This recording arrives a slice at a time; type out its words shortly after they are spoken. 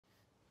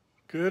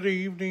Good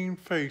evening,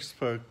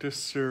 Facebook.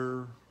 This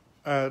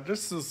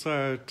is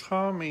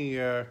Tommy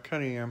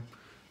Cunningham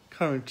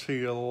coming to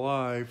you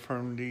live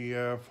from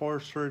the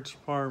Forest Ridge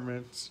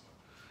Apartments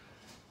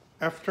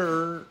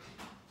after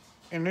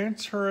an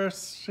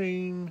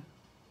interesting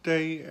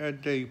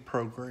day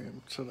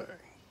program today.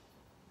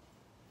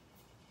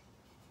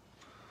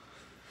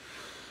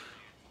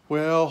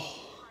 Well,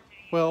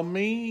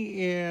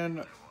 me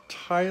and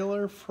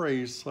Tyler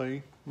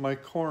Frazley, my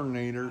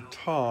coordinator,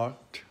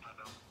 talked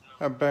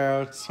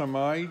about some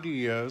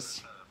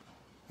ideas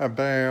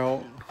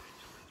about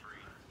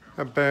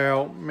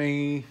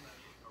me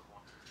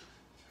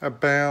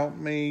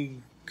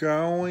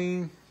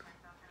going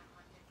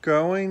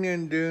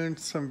and doing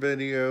some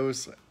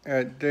videos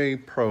at day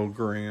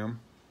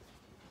program,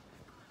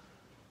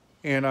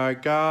 and I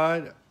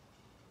got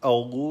a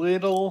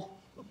little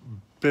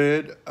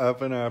bit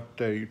of an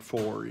update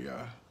for you.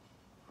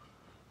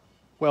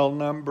 Well,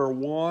 number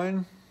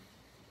one,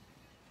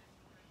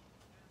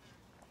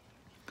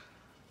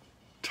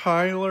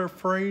 Tyler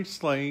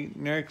Frazley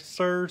next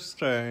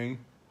Thursday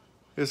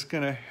is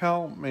going to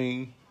help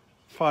me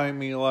find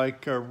me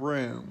like a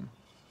room,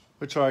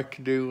 which I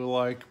could do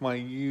like my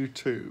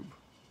YouTube.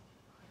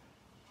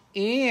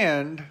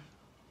 And,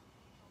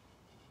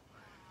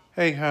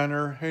 hey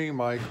Hunter, hey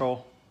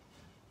Michael.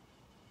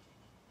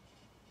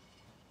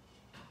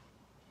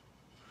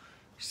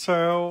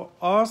 So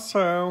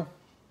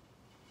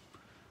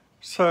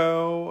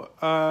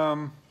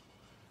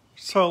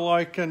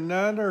like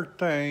another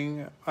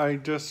thing, I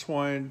just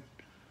wanted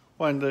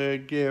to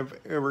give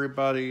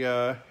everybody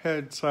a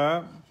heads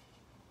up.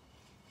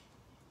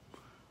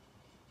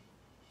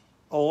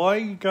 A lot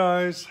of you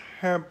guys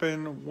have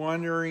been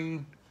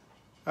wondering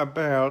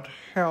about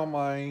how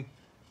my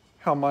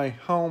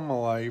home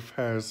life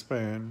has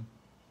been.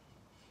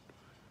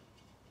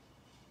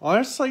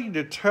 Honestly,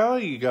 to tell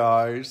you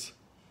guys,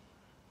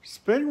 it's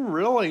been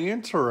really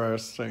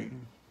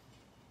interesting.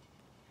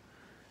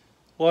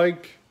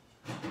 Like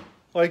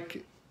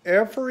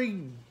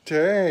every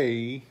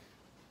day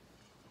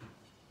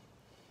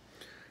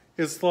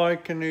is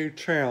like a new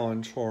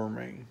challenge for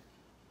me.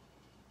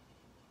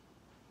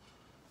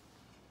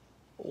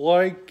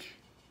 Like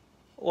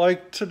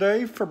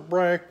today for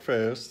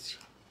breakfast,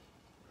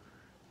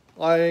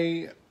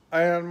 I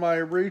had my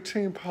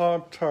routine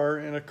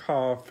Pop-Tart and a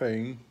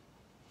coffee.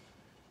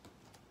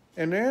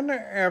 And then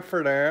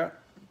after that,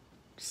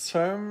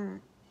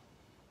 some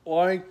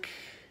like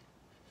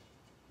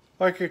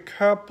a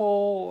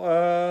couple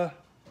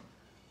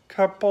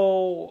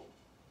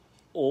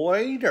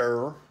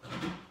later,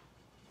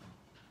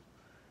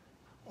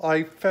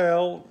 I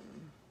felt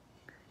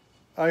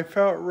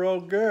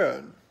real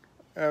good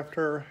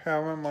after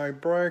having my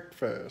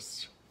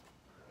breakfast.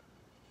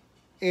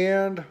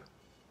 And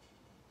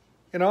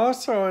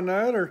also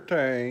another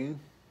thing,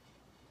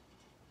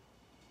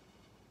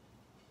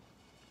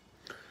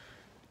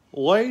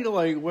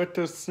 lately with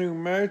this new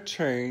med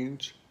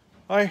change,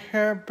 I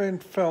have been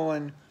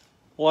feeling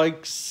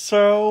like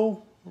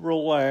so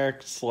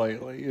relaxed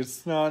lately.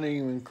 It's not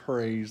even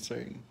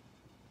crazy.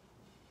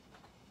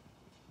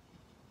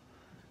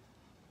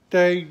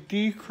 They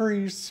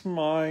decreased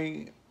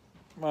my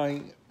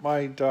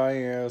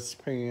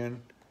diazepam,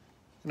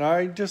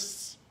 and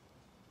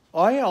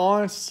I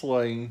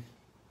honestly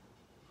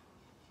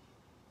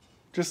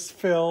just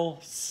feel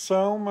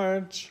so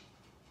much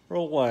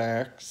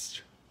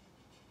relaxed.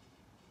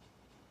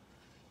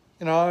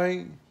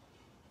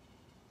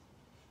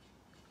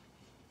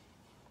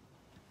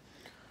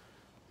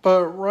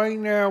 But right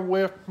now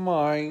with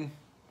my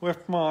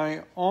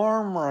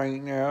arm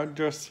right now,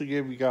 just to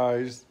give you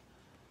guys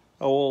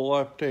a little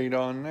update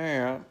on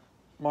that,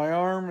 my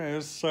arm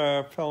is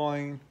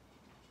feeling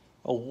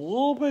a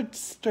little bit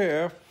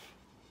stiff,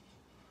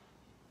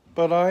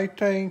 but I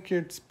think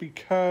it's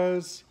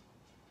because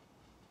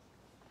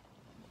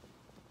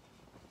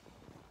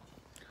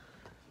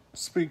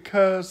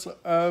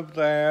of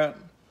that,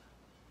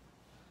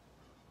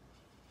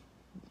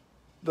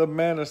 the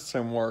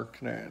medicine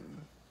working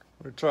in,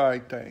 which I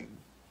think.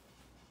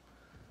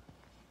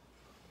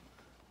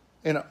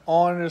 And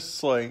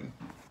honestly,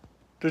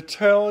 to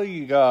tell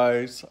you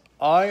guys,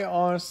 I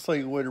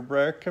honestly would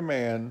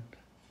recommend,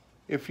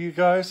 if you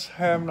guys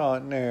have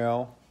not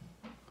now,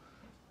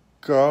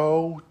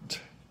 go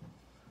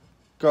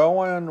on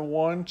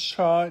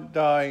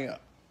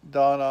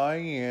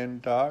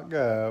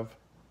oneshot.in.gov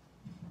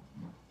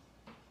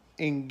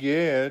and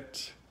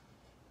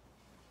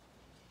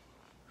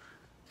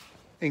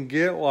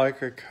get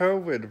like a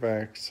COVID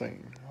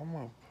vaccine.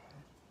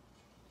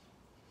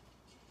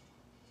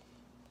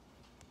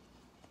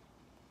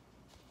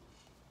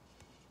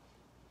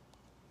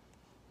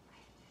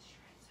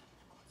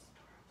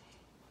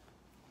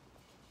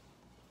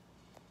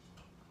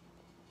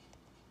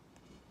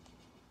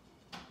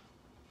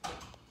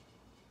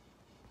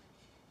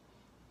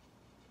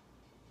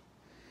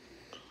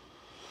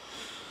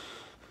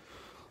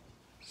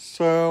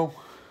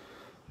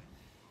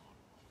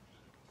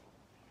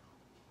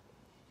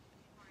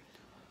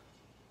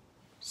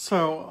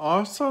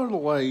 also to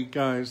let you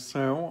guys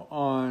know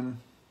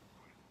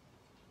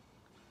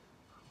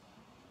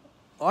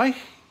I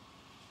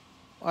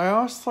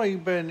also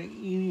been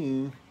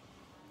eating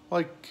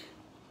like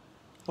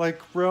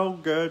real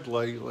good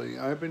lately.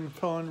 I've been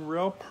feeling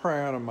real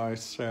proud of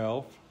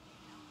myself.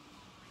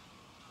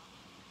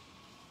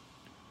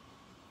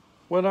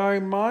 What I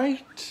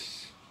might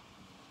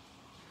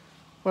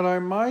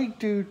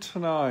do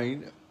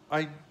tonight,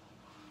 I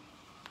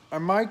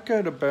might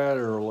go to bed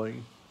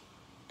early.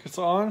 Because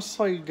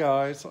honestly,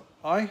 guys,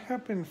 I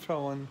have been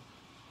feeling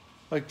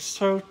like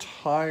so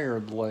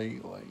tired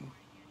lately.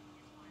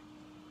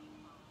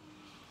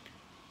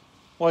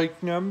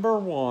 Like, number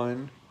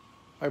one,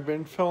 I've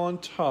been feeling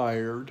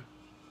tired,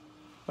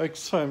 like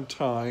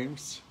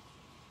sometimes.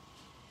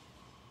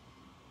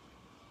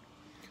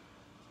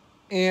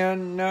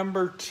 And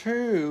number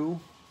two,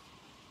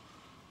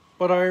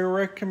 what I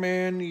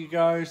recommend you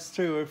guys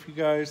do if you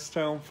guys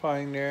don't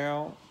find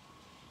out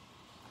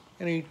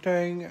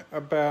anything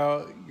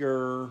about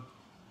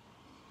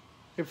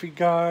if you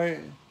guys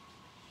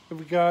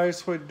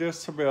with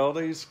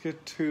disabilities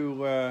get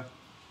to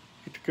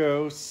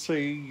go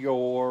see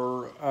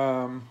your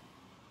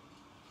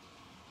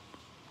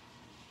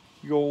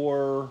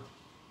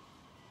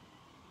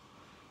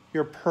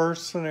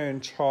person in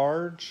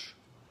charge,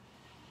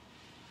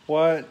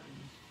 what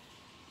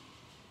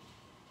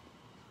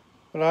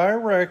I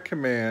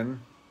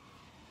recommend,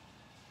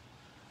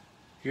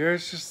 you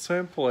guys just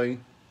simply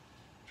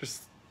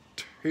just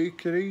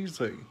take it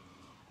easy.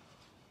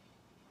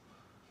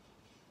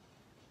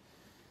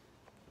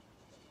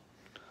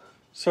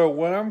 So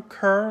what I'm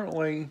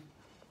currently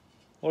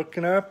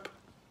looking up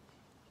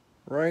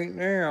right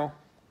now,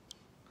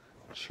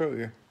 I'll show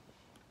you.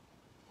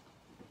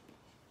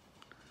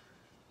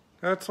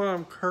 That's what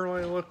I'm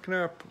currently looking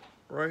up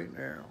right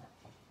now.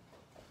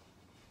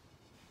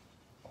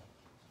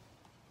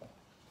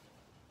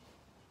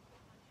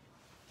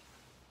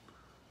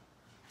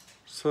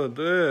 So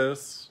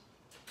this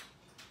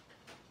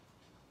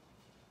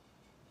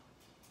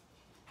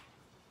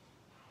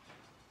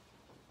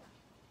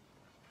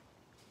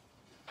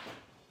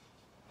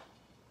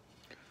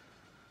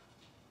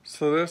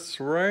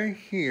right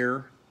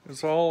here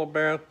is all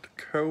about the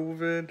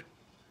COVID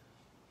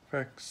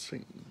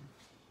vaccine.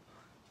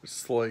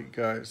 Just to let you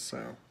guys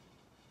know.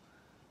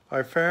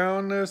 I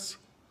found this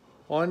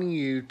on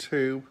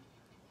YouTube.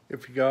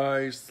 If you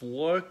guys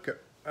look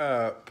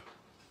up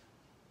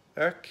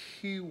that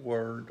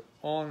keyword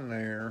on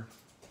there,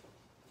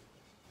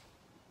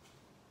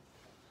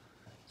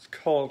 it's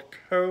called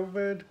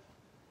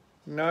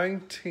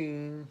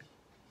COVID-19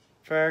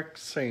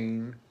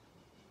 vaccine.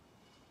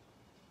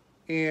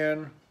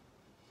 And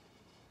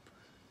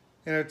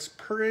it's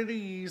pretty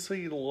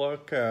easy to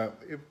look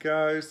up. If you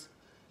guys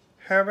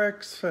have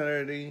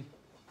Xfinity,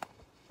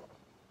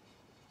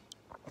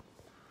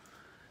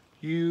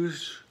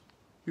 use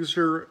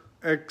your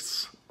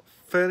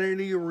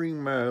Xfinity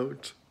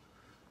remote,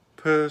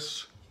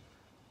 push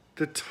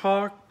the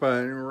talk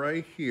button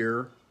right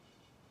here,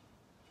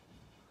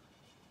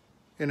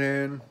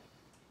 and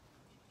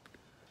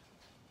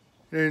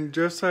then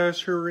just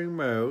as your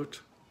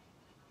remote,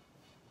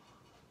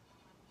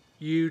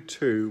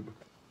 YouTube,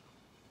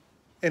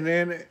 and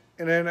then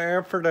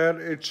after that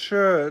it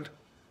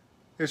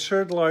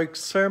should like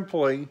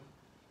simply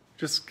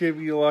just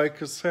give you like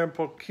a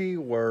simple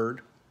keyword,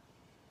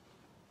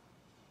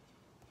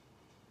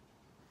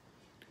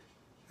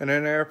 and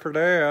then after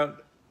that,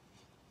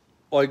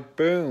 like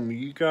boom,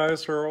 you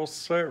guys are all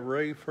set,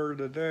 ready for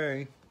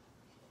today,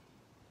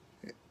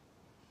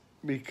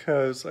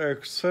 because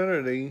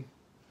Xfinity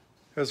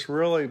has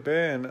really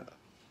been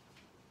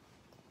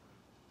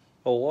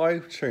a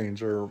life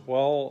changer.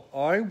 While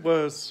I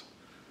was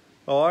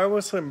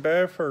in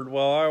Bedford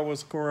while I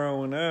was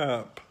growing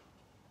up,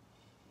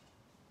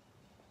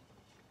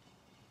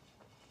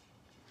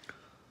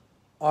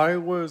 I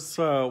was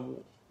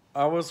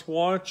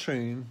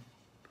watching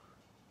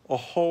a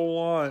whole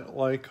lot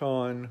like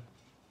on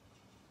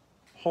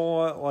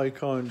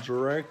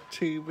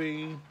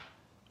DirecTV.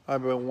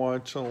 I've been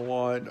watching a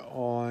lot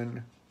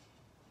on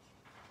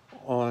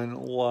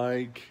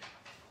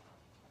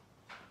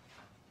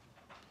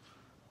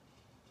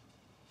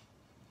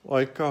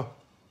like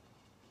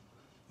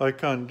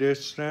on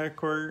Dish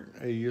Network.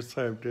 I used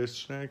to have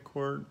Dish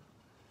Network,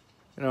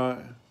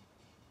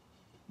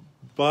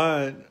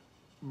 but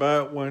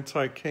once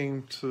I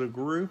came to the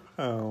group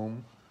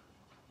home,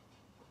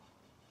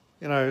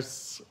 and I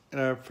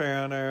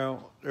found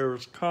out there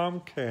was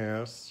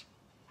Comcast,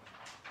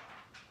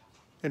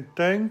 and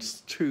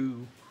thanks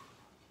to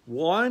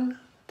one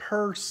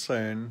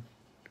person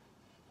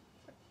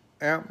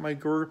at my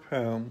group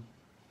home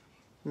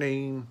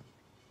named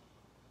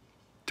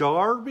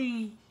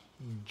Darby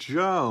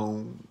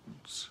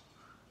Jones.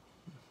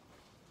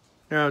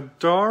 Now,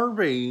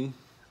 Darby,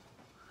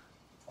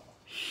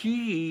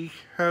 he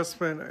has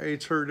been a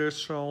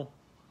traditional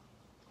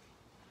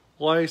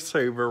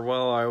lifesaver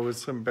while I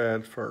was in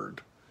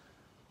Bedford.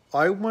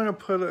 I want to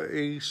put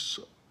a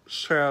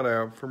shout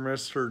out for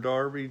Mr.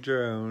 Darby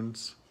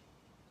Jones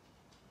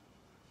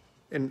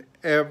and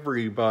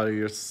everybody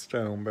is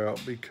Stone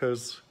Belt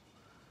because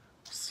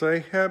they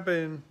have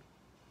been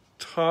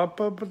top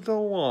of the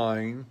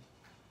line.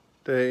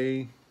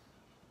 They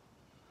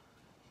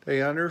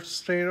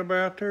understand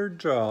about their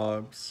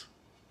jobs,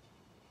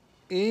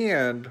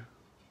 and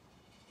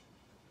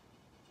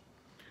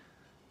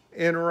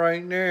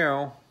right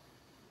now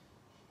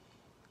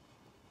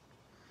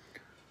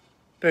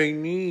they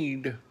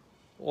need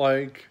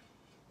like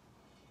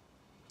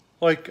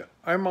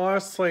I'm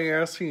honestly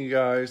asking you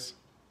guys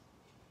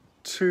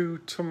to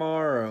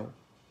tomorrow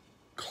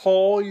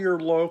call your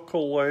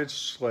local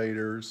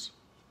legislators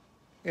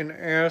and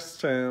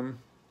ask them,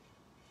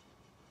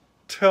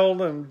 tell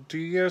them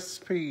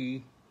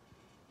DSP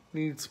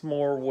needs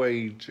more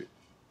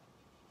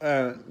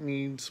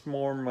needs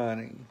more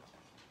money.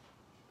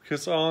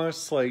 Because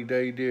honestly,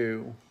 they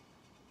do.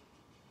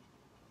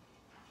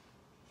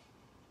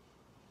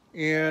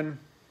 And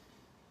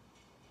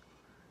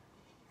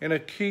to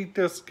keep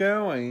this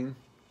going,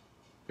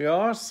 we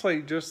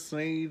honestly just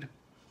need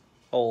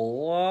a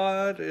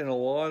lot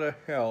of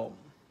help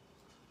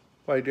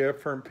by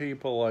different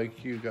people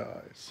like you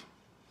guys.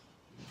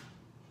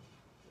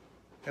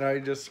 And I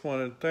just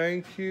want to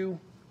thank you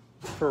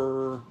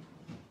for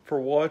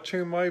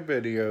watching my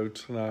video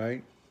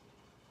tonight.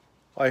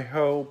 I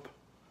hope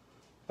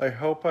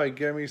I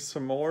get me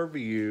some more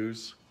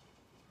views.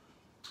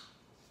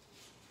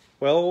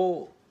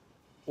 Well,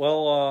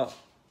 I'll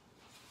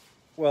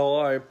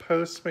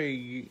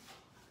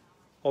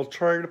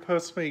try to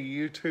post my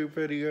YouTube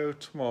video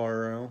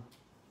tomorrow.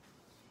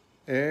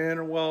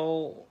 And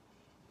we'll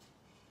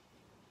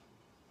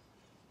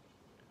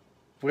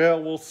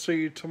see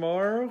you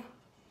tomorrow.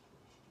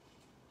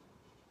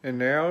 And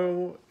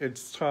now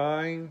it's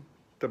time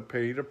to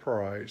pay the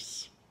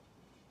price.